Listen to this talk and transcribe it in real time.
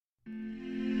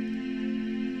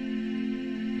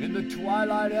In the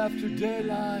twilight after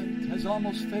daylight has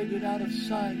almost faded out of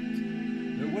sight,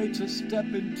 there waits a step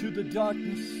into the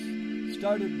darkness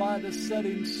started by the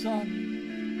setting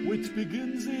sun, which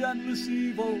begins the endless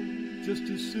evil just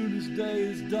as soon as day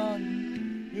is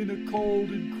done. In a cold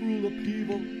and cruel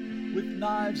upheaval, with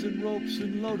knives and ropes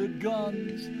and loaded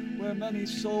guns, where many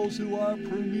souls who are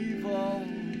primeval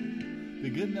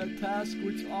begin their tasks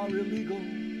which are illegal,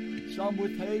 some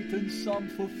with hate and some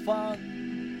for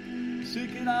fun,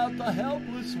 seeking out the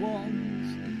helpless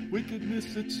ones,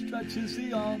 wickedness that stretches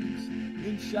eons,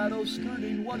 in shadow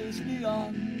skirting what is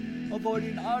neon,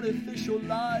 avoiding artificial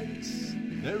lights.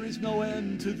 There is no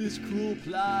end to this cruel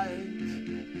plight.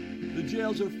 The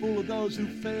jails are full of those who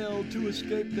fail to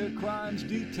escape their crimes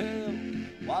detail,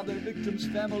 while their victims'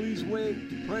 families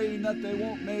wait, praying that they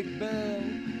won't make bail,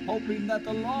 hoping that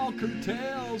the law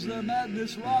curtails their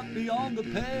madness wrought beyond the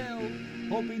pale,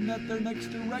 hoping that their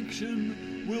next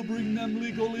erection will bring them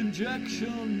legal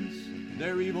injections.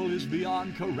 Their evil is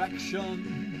beyond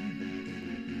correction.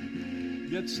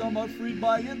 Yet some are freed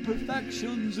by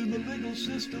imperfections in the legal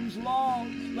system's laws.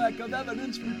 Lack of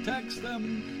evidence protects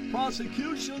them,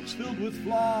 prosecutions filled with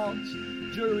flaws,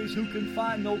 juries who can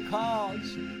find no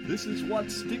cause. This is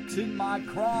what sticks in my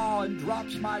craw and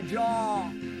drops my jaw.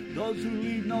 Those who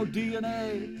leave no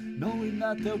DNA, knowing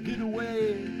that they'll get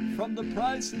away from the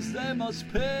prices they must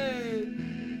pay.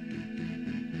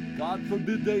 God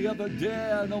forbid they ever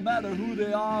dare, no matter who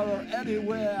they are or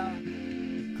anywhere,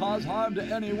 cause harm to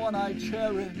anyone I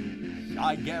cherish.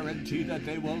 I guarantee that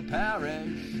they will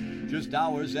perish just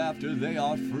hours after they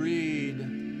are freed.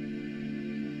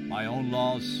 My own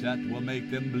laws set will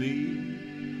make them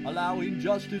bleed, allowing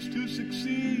justice to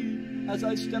succeed as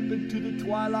I step into the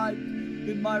twilight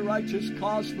in my righteous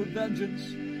cause for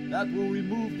vengeance that will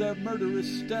remove their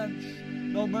murderous stench.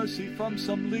 No mercy from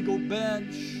some legal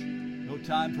bench, no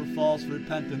time for false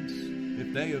repentance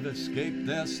if they have escaped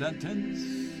their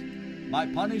sentence. My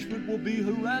punishment will be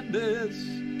horrendous.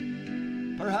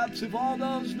 Perhaps if all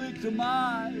those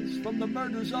victimized from the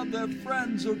murders of their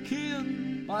friends or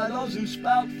kin by those who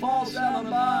spout false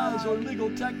alibis or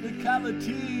legal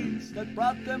technicalities that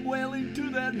brought them wailing to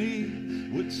their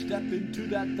knees would step into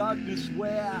that darkness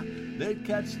where they'd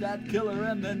catch that killer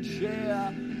and then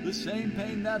share the same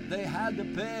pain that they had to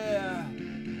bear,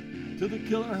 till the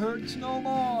killer hurts no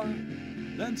more,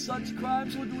 then such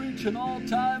crimes would reach an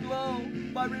all-time low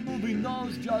by removing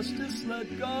those justice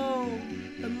let go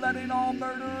and letting all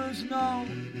murderers know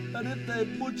that if they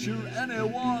butcher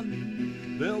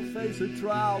anyone, they'll face a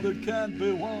trial that can't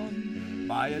be won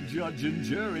by a judge and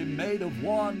jury made of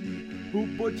one who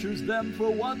butchers them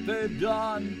for what they've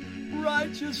done.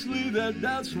 Righteously their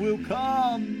deaths will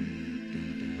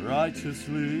come.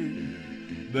 Righteously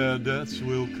their deaths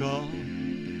will come.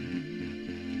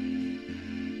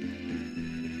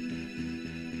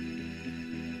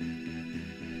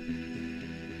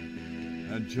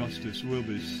 And justice will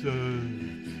be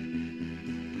served.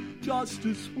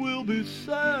 Justice will be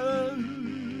served.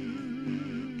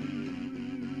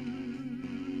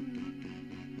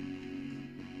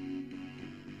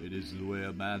 It is the way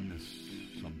of madness,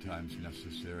 sometimes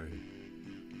necessary,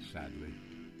 sadly,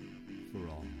 for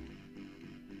all.